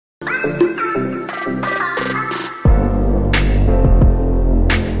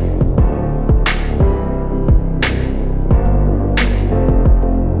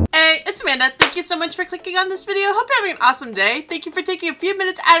much for clicking on this video. Hope you're having an awesome day. Thank you for taking a few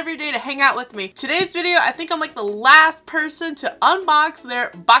minutes out of your day to hang out with me. Today's video, I think I'm like the last person to unbox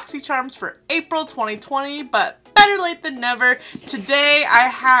their BOXYCHARMs for April 2020, but better late than never. Today I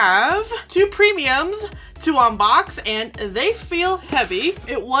have two premiums to unbox and they feel heavy.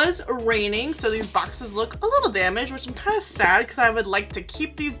 It was raining, so these boxes look a little damaged, which I'm kind of sad because I would like to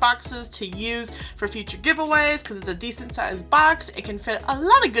keep these boxes to use for future giveaways because it's a decent sized box. It can fit a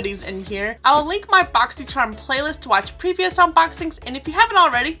lot of goodies in here. I will link my BOXYCHARM playlist to watch previous unboxings, and if you haven't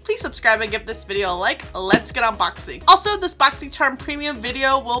already, please subscribe and give this video a like. Let's get unboxing. Also, this BOXYCHARM premium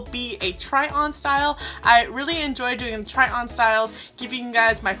video will be a try-on style. I really enjoy doing the try-on styles, giving you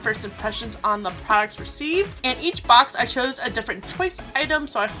guys my first impressions on the products received. And each box I chose a different choice item,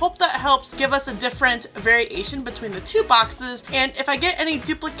 so I hope that helps give us a different variation between the two boxes. And if I get any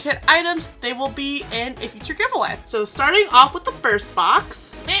duplicate items, they will be in a future giveaway. So starting off with the first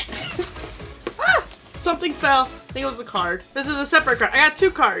box. Something fell. I think it was the card. This is a separate card. I got two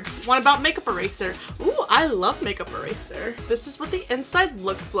cards. One about makeup eraser. Ooh, I love makeup eraser. This is what the inside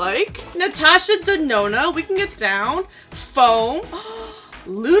looks like. Natasha Denona. We can get down. Foam.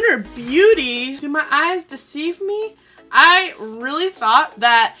 Lunar Beauty. Do my eyes deceive me? I really thought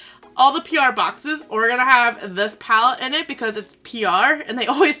that all the PR boxes were gonna have this palette in it because it's PR and they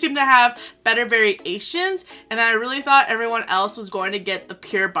always seem to have better variations, and I really thought everyone else was going to get the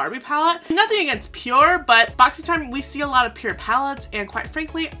pure Barbie palette. Nothing against pure, but BOXYCHARM, we see a lot of pure palettes, and quite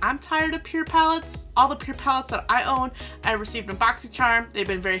frankly, I'm tired of pure palettes. All the pure palettes that I own, I received in BOXYCHARM. They've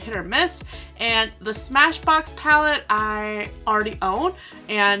been very hit or miss, and the Smashbox palette I already own,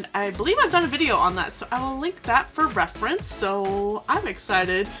 and I believe I've done a video on that, so I will link that for reference. So I'm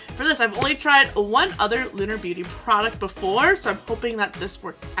excited for this. I've only tried one other Lunar Beauty product before, so I'm hoping that this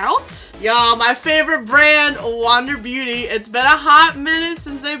works out. Y'all, my favorite brand, Wander Beauty. It's been a hot minute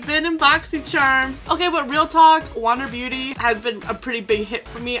since they've been in BOXYCHARM. Okay, but real talk, Wander Beauty has been a pretty big hit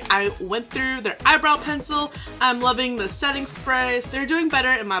for me. I went through their eyebrow pencil. I'm loving the setting sprays. They're doing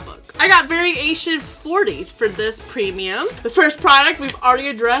better in my book. I got variation 40 for this premium. The first product, we've already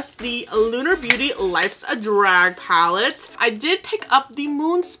addressed, the Lunar Beauty Life's a Drag palette. I did pick up the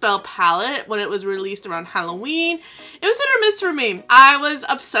Moonspell palette when it was released around Halloween. It was hit or miss for me. I was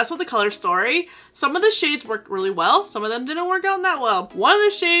obsessed with the color story. Some of the shades worked really well. Some of them didn't work out that well. One of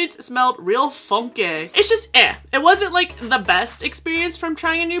the shades smelled real funky. It's just It wasn't like the best experience from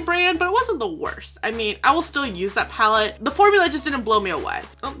trying a new brand, but it wasn't the worst. I mean, I will still use that palette. The formula just didn't blow me away.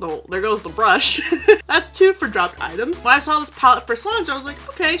 Oh, there goes the brush. That's two for dropped items. When I saw this palette first launch, I was like,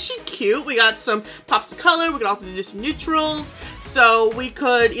 okay, she's cute. We got some pops of color. We could also do some neutrals. So we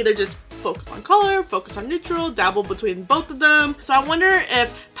could either just focus on color, focus on neutral, dabble between both of them. So I wonder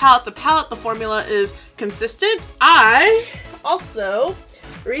if palette to palette the formula is consistent. I also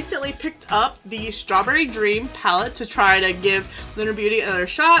recently picked up the Strawberry Dream palette to try to give Lunar Beauty another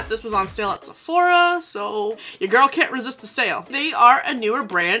shot. This was on sale at Sephora, so your girl can't resist the sale. They are a newer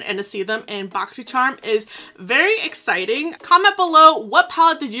brand, and to see them in BOXYCHARM is very exciting. Comment below, what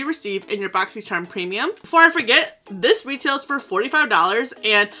palette did you receive in your BOXYCHARM Premium? Before I forget, this retails for $45,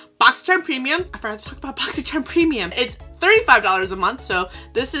 and BOXYCHARM Premium, I forgot to talk about BOXYCHARM Premium. It's $35 a month, so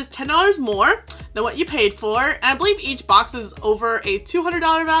this is $10 more than what you paid for, and I believe each box is over a $200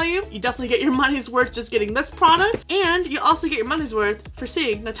 value. You definitely get your money's worth just getting this product, and you also get your money's worth for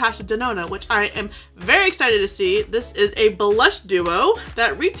seeing Natasha Denona, which I am very excited to see. This is a blush duo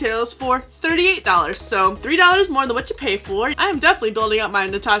that retails for $38, so $3 more than what you pay for. I am definitely building up my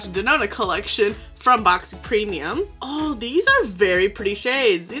Natasha Denona collection from Boxy Premium. Oh, these are very pretty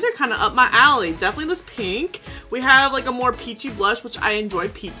shades. These are kind of up my alley. Definitely this pink. We have like a more peachy blush, which I enjoy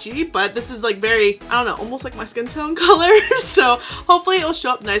peachy, but this is like very, I don't know, almost like my skin tone color. So hopefully it'll show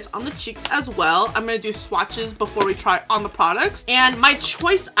up nice on the cheeks as well. I'm gonna do swatches before we try on the products. And my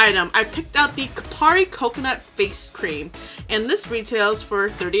choice item, I picked out the Kapari Coconut Face Cream, and this retails for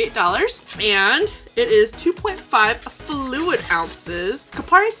 $38, and it is 2.5 fluid ounces.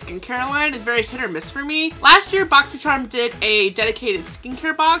 Kapari skincare line is very hit or miss for me. Last year, BOXYCHARM did a dedicated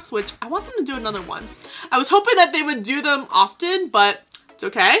skincare box, which I want them to do another one. I was hoping that they would do them often, but it's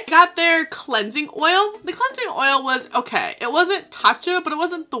okay. I got their cleansing oil. The cleansing oil was okay. It wasn't Tatcha, but it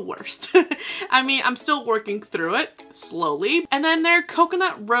wasn't the worst. I mean, I'm still working through it slowly. And then their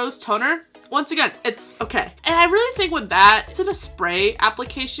coconut rose toner. Once again, it's okay. And I really think with that, it's in a spray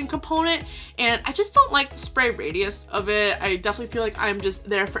application component, and I just don't like the spray radius of it. I definitely feel like I'm just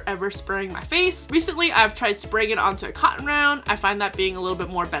there forever spraying my face. Recently, I've tried spraying it onto a cotton round. I find that being a little bit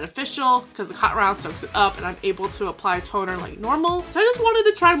more beneficial because the cotton round soaks it up and I'm able to apply toner like normal. So I just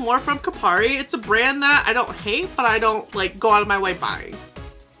wanted to try more from Kapari. It's a brand that I don't hate, but I don't like go out of my way buying.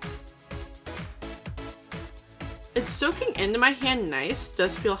 It's soaking into my hand nice.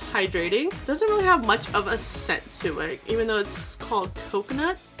 Does feel hydrating. Doesn't really have much of a scent to it, even though it's called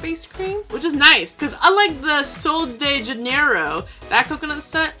coconut face cream, which is nice because unlike the Sol de Janeiro, that coconut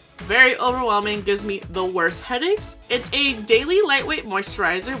scent, very overwhelming, gives me the worst headaches. It's a daily lightweight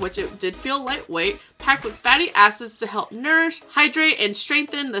moisturizer, which it did feel lightweight, packed with fatty acids to help nourish, hydrate, and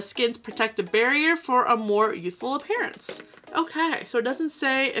strengthen the skin's protective barrier for a more youthful appearance. Okay, so it doesn't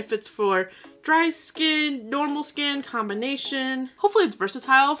say if it's for dry skin, normal skin, combination. Hopefully it's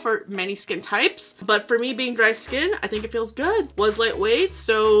versatile for many skin types, but for me being dry skin, I think it feels good. Was lightweight,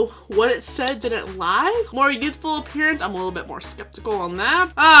 so what it said didn't lie. More youthful appearance, I'm a little bit more skeptical on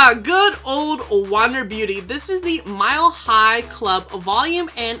that. Good old Wander Beauty. This is the Mile High Club Volume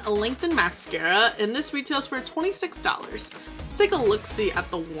and Lengthen Mascara, and this retails for $26. Let's take a look-see at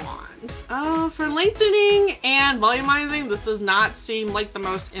the wand. For lengthening and volumizing, this does not seem like the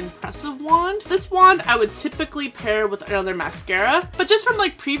most impressive wand. This wand I would typically pair with another mascara, but just from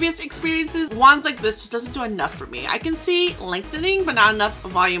like previous experiences, wands like this just doesn't do enough for me. I can see lengthening, but not enough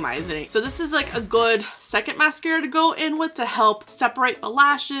volumizing. So this is like a good second mascara to go in with to help separate the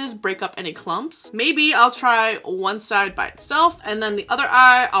lashes, break up any clumps. Maybe I'll try one side by itself, and then the other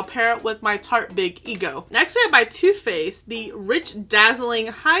eye, I'll pair it with my Tarte Big Ego. Next we have by Too Faced, the Rich Dazzling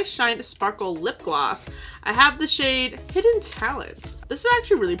High Shine Sparkle Lip Gloss. I have the shade Hidden Talent. This is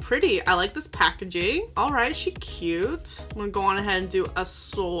actually really pretty. I like this packaging. All right, she's cute. I'm gonna go on ahead and do a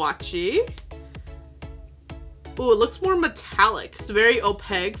swatchy. Ooh, it looks more metallic. It's very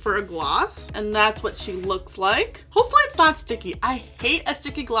opaque for a gloss, and that's what she looks like. Hopefully it's not sticky. I hate a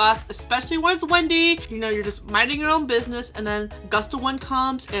sticky gloss, especially when it's windy. You know, you're just minding your own business, and then a gust of wind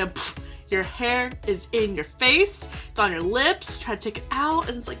comes and pff, your hair is in your face, it's on your lips, try to take it out,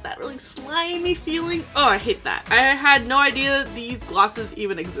 and it's like that really slimy feeling. Oh, I hate that. I had no idea these glosses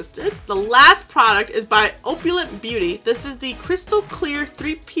even existed. The last product is by Opulent Beauty. This is the Crystal Clear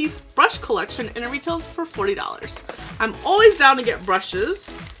 3-piece brush collection, and it retails for $40. I'm always down to get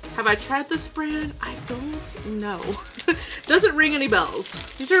brushes. Have I tried this brand? I don't know. Doesn't ring any bells.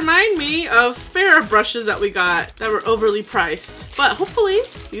 These remind me of Farrah brushes that we got that were overly priced, but hopefully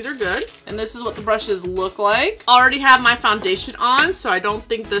these are good. And this is what the brushes look like. Already have my foundation on, so I don't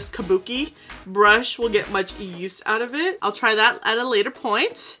think this Kabuki brush will get much use out of it. I'll try that at a later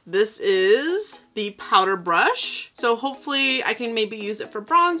point. This is the powder brush. So hopefully I can maybe use it for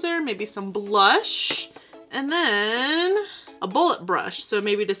bronzer, maybe some blush, and then a bullet brush, so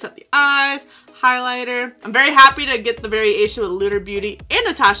maybe to set the eyes, highlighter. I'm very happy to get the variation with Lunar Beauty and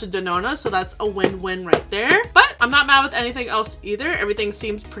Natasha Denona, so that's a win-win right there. But I'm not mad with anything else either. Everything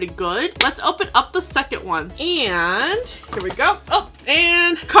seems pretty good. Let's open up the second one. And here we go. Oh,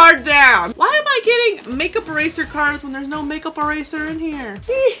 and card down. Why am I getting makeup eraser cards when there's no makeup eraser in here?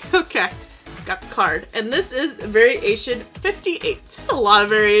 Okay. Got the card, and this is variation 58. That's a lot of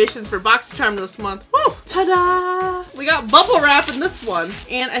variations for BOXYCHARM this month. Woo! Ta-da! We got bubble wrap in this one,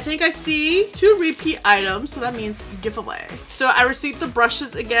 and I think I see 2 repeat items, so that means giveaway. So I received the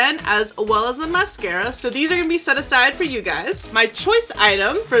brushes again, as well as the mascara, so these are gonna be set aside for you guys. My choice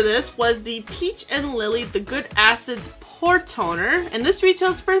item for this was the Peach and Lily The Good Acids Pore Toner, and this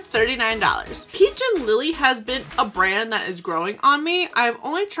retails for $39. Peach and Lily has been a brand that is growing on me. I've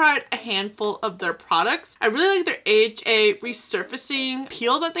only tried a handful of their products. I really like their AHA resurfacing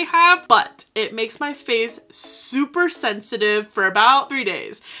peel that they have, but it makes my face super sensitive for about 3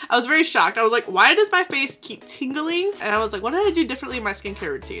 days. I was very shocked. I was like, why does my face keep tingling? And I was like, what did I do differently in my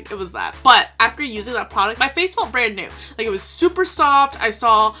skincare routine? It was that. But after using that product, my face felt brand new. Like, it was super soft. I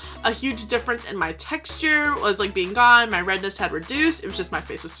saw a huge difference in my texture, was like being gone. My redness had reduced. It was just my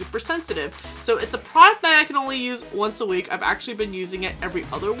face was super sensitive. So it's a product that I can only use once a week. I've actually been using it every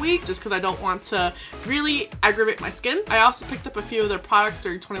other week just because I don't want to really aggravate my skin. I also picked up a few of their products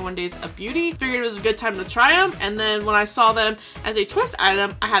during 21 Days of Beauty. Figured it was a good time to try them. And then when I saw them as a choice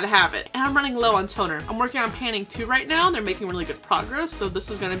item, I had to have it. And I'm running low on toner. I'm working on panning too right now. They're making really good progress. So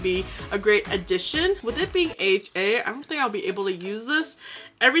this is going to be a great addition. With it being AHA, I don't think I'll be able to use this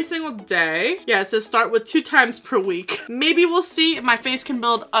every single day. Yeah, it says start with 2 times per week. Maybe we'll see if my face can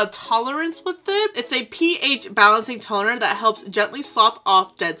build a tolerance with it. It's a pH balancing toner that helps gently slough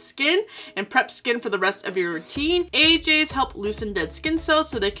off dead skin and prep skin for the rest of your routine. AHAs help loosen dead skin cells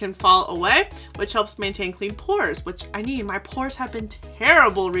so they can fall away, which helps maintain clean pores, which I need. My pores have been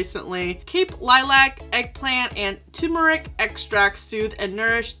terrible recently. Cape lilac, eggplant, and turmeric extracts soothe and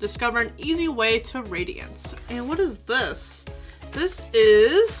nourish. Discover an easy way to radiance. And what is this? This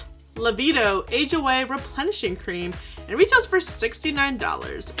is Levito Age Away Replenishing Cream, It retails for $69.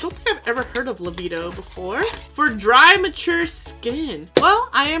 I don't think I've ever heard of Levito before. For dry, mature skin. Well,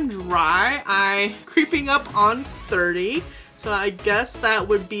 I am dry. I'm creeping up on 30. So I guess that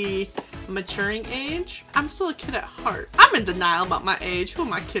would be maturing age. I'm still a kid at heart. I'm in denial about my age. Who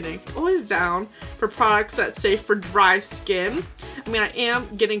am I kidding? Always down for products that say for dry skin. I mean, I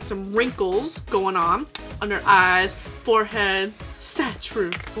am getting some wrinkles going on under eyes, forehead. Sad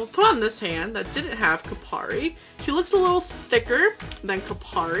truth. We'll put on this hand that didn't have Kapari. She looks a little thicker than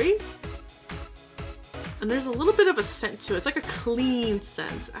Kapari. And there's a little bit of a scent to it. It's like a clean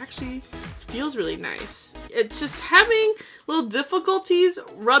scent. Actually feels really nice. It's just having little difficulties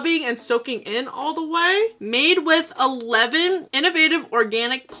rubbing and soaking in all the way. Made with 11 innovative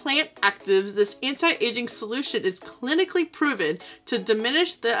organic plant actives, this anti-aging solution is clinically proven to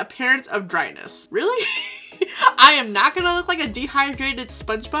diminish the appearance of dryness. Really? I am not gonna look like a dehydrated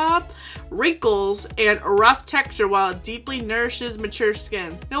SpongeBob. Wrinkles and a rough texture while it deeply nourishes mature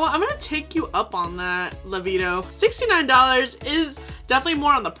skin. You know what? I'm gonna take you up on that, Levito. $69 is definitely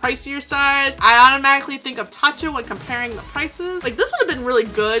more on the pricier side. I automatically think of Tatcha when comparing the prices. Like, this would have been really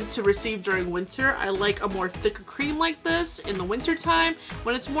good to receive during winter. I like a more thicker cream like this in the winter time.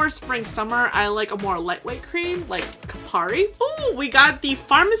 When it's more spring, summer, I like a more lightweight cream like Kapari. Ooh, we got the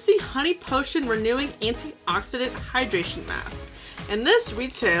Pharmacy Honey Potion Renewing Antioxidant Hydration Mask. And this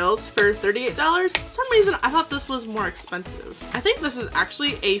retails for $38. For some reason, I thought this was more expensive. I think this is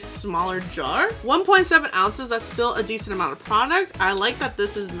actually a smaller jar. 1.7 ounces, that's still a decent amount of product. I like that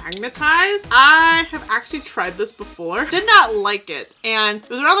this is magnetized. I have actually tried this before. Did not like it. And it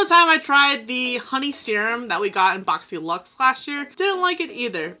was around the time I tried the honey serum that we got in BOXYCHARM last year. Didn't like it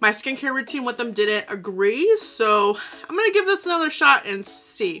either. My skincare routine with them didn't agree, so I'm gonna give this another shot and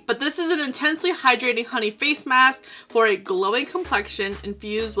see. But this is an intensely hydrating honey face mask for a glowing complexion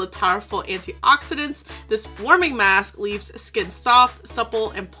infused with powerful antioxidants. This warming mask leaves skin soft,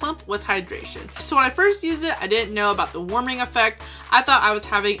 supple, and plump with hydration. So when I first used it, I didn't know about the warming effect. I thought I was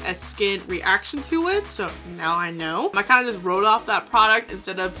having a skin reaction to it, so now I know. I kind of just wrote off that product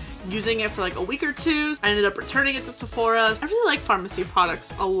instead of using it for like a week or two. I ended up returning it to Sephora. I really like pharmacy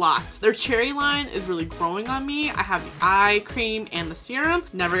products a lot. Their cherry line is really growing on me. I have the eye cream and the serum.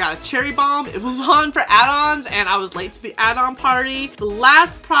 Never got a cherry balm. It was on for add-ons and I was late to the add-on party. The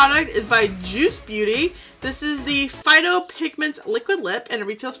last product is by Juice Beauty. This is the Phyto Pigment Liquid Lip and it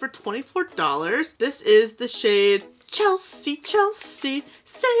retails for $24. This is the shade Chelsea, Chelsea,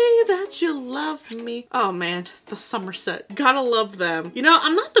 say that you love me. Oh man, the Somerset. Gotta love them. You know,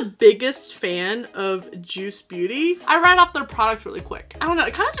 I'm not the biggest fan of Juice Beauty. I write off their products really quick. I don't know,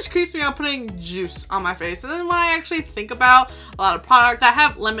 it kind of just creeps me out putting juice on my face. And then when I actually think about a lot of products that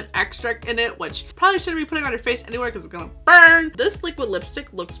have lemon extract in it, which you probably shouldn't be putting on your face anywhere because it's gonna burn. This liquid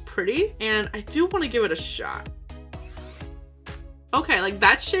lipstick looks pretty and I do want to give it a shot. Okay, like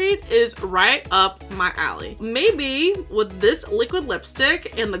that shade is right up my alley. Maybe with this liquid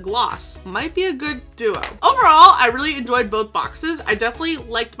lipstick and the gloss might be a good duo. Overall, I really enjoyed both boxes. I definitely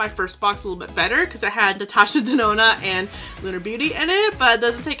liked my first box a little bit better because it had Natasha Denona and Lunar Beauty in it, but it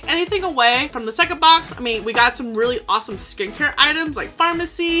doesn't take anything away from the second box. I mean, we got some really awesome skincare items like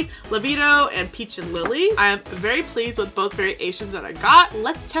Pharmacy, Levito, and Peach and Lily. I am very pleased with both variations that I got.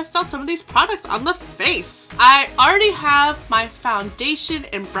 Let's test out some of these products on the face. I already have my foundation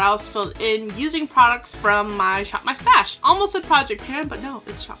and brows filled in using products from my Shop My Stash. Almost said Project Pan, but no,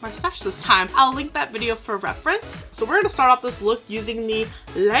 it's Shop My Stash this time. I'll link that video for reference. So we're gonna start off this look using the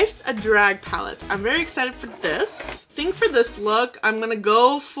Life's a Drag palette. I'm very excited for this. I think for this look, I'm gonna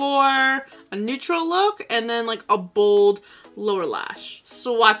go for a neutral look and then like a bold lower lash.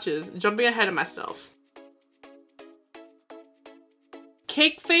 Swatches, jumping ahead of myself.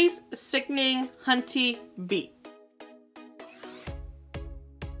 Cake Face Sickening Hunty Beat.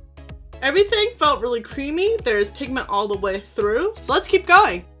 Everything felt really creamy. There's pigment all the way through. So let's keep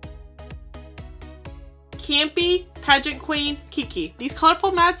going. Campy Pageant Queen Kiki. These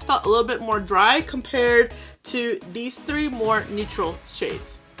colorful mattes felt a little bit more dry compared to these three more neutral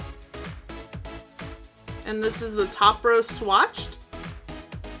shades. And this is the top row swatched.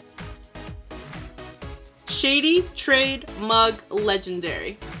 Shady Trade Mug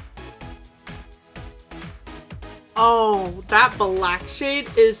Legendary. Oh, that black shade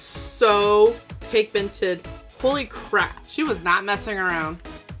is so pigmented. Holy crap. She was not messing around.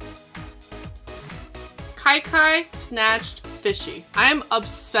 Kai Kai Snatched Fishy. I am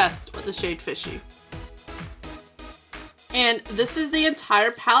obsessed with the shade Fishy. And this is the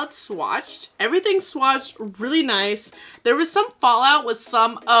entire palette swatched. Everything's swatched really nice. There was some fallout with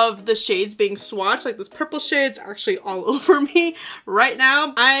some of the shades being swatched, like this purple shade's actually all over me right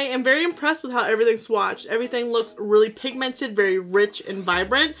now. I am very impressed with how everything's swatched. Everything looks really pigmented, very rich and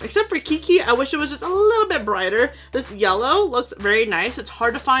vibrant. Except for Kiki, I wish it was just a little bit brighter. This yellow looks very nice. It's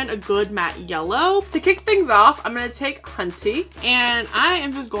hard to find a good matte yellow. To kick things off, I'm gonna take Hunty, and I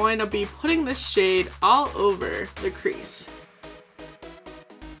am just going to be putting this shade all over the crease.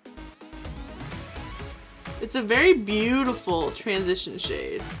 It's a very beautiful transition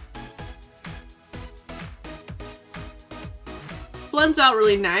shade. Blends out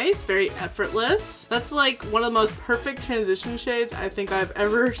really nice, very effortless. That's like one of the most perfect transition shades I think I've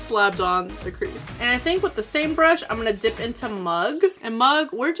ever slapped on the crease. And I think with the same brush, I'm gonna dip into Mug. And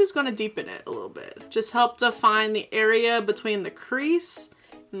Mug, we're just gonna deepen it a little bit. Just help define the area between the crease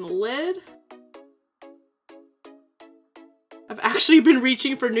and the lid. I've actually been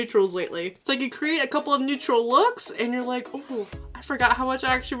reaching for neutrals lately. It's like you create a couple of neutral looks and you're like, oh, I forgot how much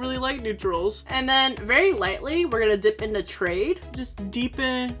I actually really like neutrals. And then very lightly, we're gonna dip into Trade. Just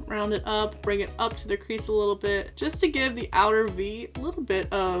deepen, round it up, bring it up to the crease a little bit, just to give the outer V a little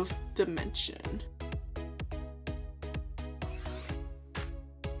bit of dimension.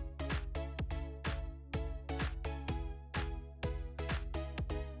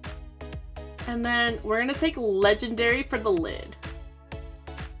 And then we're gonna take Legendary for the lid.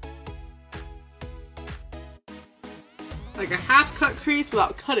 Like a half cut crease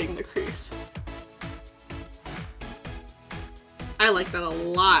without cutting the crease. I like that a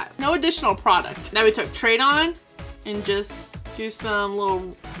lot. No additional product. Now we took Trade on and just do some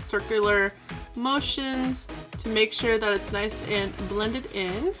little circular motions to make sure that it's nice and blended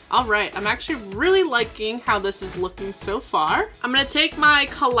in. All right, I'm actually really liking how this is looking so far. I'm gonna take my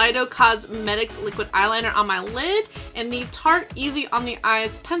Kaleido Cosmetics liquid eyeliner on my lid and the Tarte Easy on the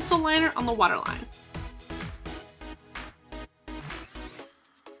Eyes pencil liner on the waterline.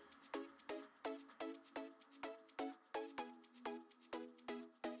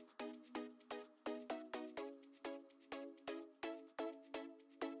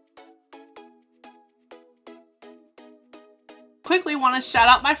 Quickly want to shout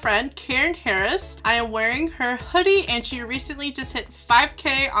out my friend Karen Harris. I am wearing her hoodie and she recently just hit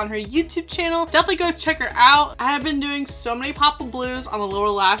 5K on her YouTube channel. Definitely go check her out. I have been doing so many Pop of Blues on the lower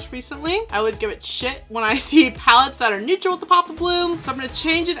lash recently. I always give it shit when I see palettes that are neutral with the Pop of Blue. So I'm going to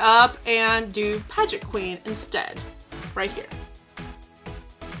change it up and do Pageant Queen instead, right here.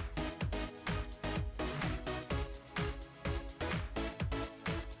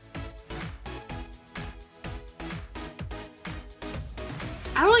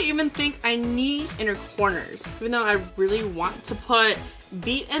 I don't even think I need inner corners, even though I really want to put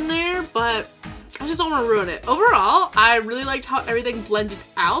beat in there, but I just don't want to ruin it. Overall, I really liked how everything blended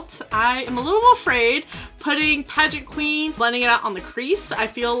out. I am a little afraid putting Pageant Queen, blending it out on the crease. I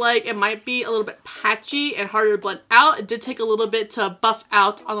feel like it might be a little bit patchy and harder to blend out. It did take a little bit to buff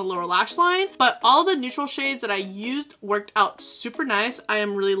out on the lower lash line, but all the neutral shades that I used worked out super nice. I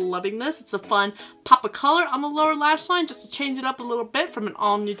am really loving this. It's a fun pop of color on the lower lash line just to change it up a little bit from an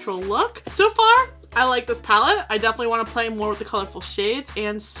all neutral look. So far, I like this palette. I definitely want to play more with the colorful shades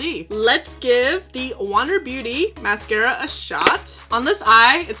and see. Let's give the Wander Beauty mascara a shot. On this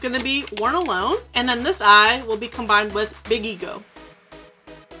eye, it's going to be worn alone, and then this eye will be combined with Big Ego.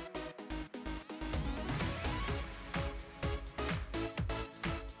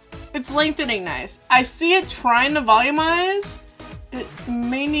 It's lengthening nice. I see it trying to volumize. It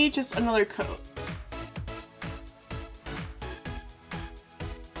may need just another coat.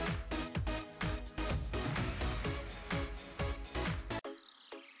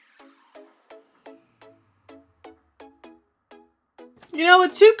 You know,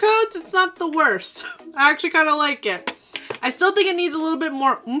 with 2 coats, it's not the worst. I actually kind of like it. I still think it needs a little bit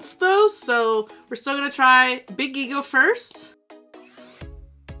more oomph though, so we're still gonna try Big Ego first.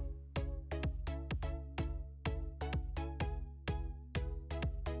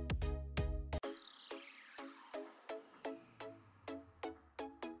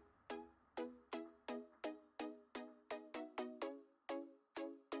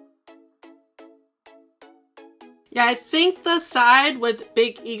 Yeah, I think the side with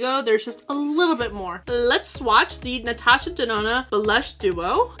Big Ego, there's just a little bit more. Let's swatch the Natasha Denona Blush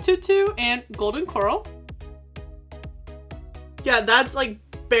Duo, Tutu and Golden Coral. Yeah, that's like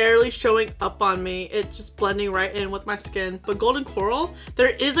barely showing up on me. It's just blending right in with my skin. But Golden Coral,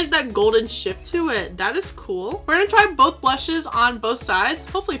 there is like that golden shift to it. That is cool. We're gonna try both blushes on both sides.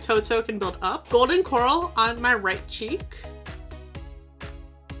 Hopefully Toto can build up. Golden Coral on my right cheek.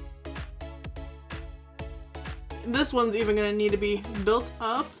 This one's even gonna need to be built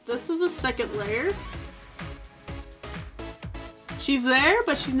up. This is a second layer. She's there,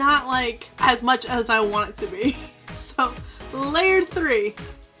 but she's not like as much as I want it to be. So layer 3.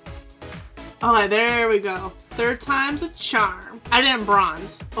 Oh, there we go. Third time's a charm. I didn't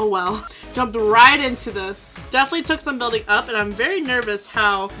bronze. Oh well. Jumped right into this. Definitely took some building up, and I'm very nervous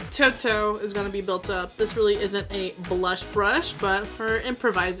how Toto is going to be built up. This really isn't a blush brush, but we're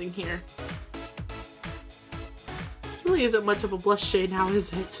improvising here. This really isn't much of a blush shade now,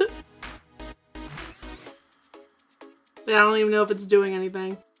 is it? I don't even know if it's doing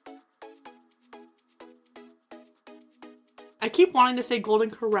anything. I keep wanting to say Golden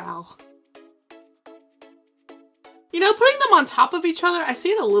Corral. You know, putting them on top of each other, I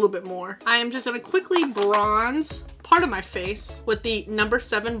see it a little bit more. I am just gonna quickly bronze part of my face with the number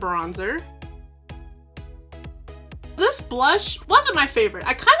 7 bronzer. This blush wasn't my favorite.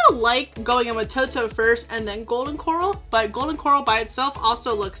 I kind of like going in with Toto first and then Golden Coral, but Golden Coral by itself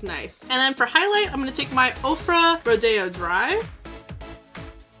also looks nice. And then for highlight, I'm gonna take my Ofra Rodeo Dry.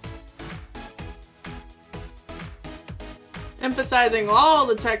 Emphasizing all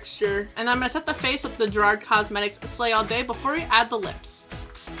the texture. And I'm gonna set the face with the Gerard Cosmetics Slay All Day before we add the lips.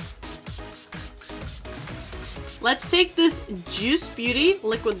 Let's take this Juice Beauty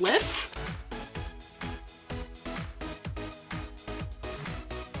liquid lip.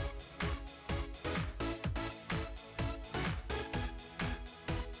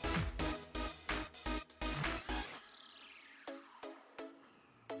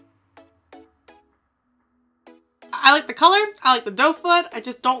 I like the color, I like the doe foot, I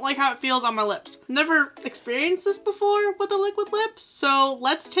just don't like how it feels on my lips. Never experienced this before with a liquid lip, so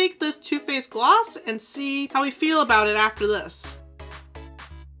let's take this Too Faced gloss and see how we feel about it after this.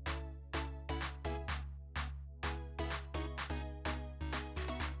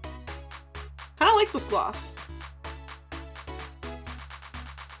 Kinda like this gloss.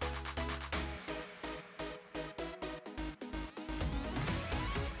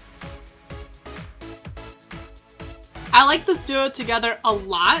 I like this duo together a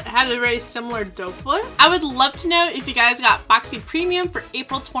lot. It had a very similar doe foot. I would love to know if you guys got Boxy Premium for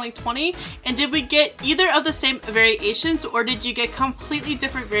April 2020, and did we get either of the same variations, or did you get completely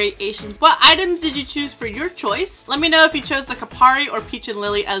different variations? What items did you choose for your choice? Let me know if you chose the Kapari or Peach and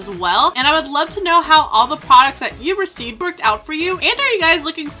Lily as well, and I would love to know how all the products that you received worked out for you. And are you guys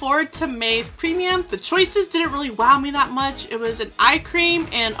looking forward to May's Premium? The choices didn't really wow me that much. It was an eye cream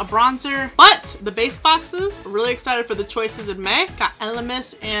and a bronzer, but the base boxes, I'm really excited for the choices in May. Got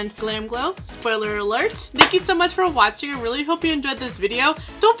Elemis and Glam Glow. Spoiler alert. Thank you so much for watching. I really hope you enjoyed this video.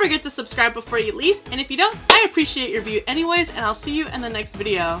 Don't forget to subscribe before you leave, and if you don't, I appreciate your view anyways, and I'll see you in the next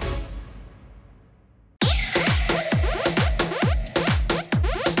video.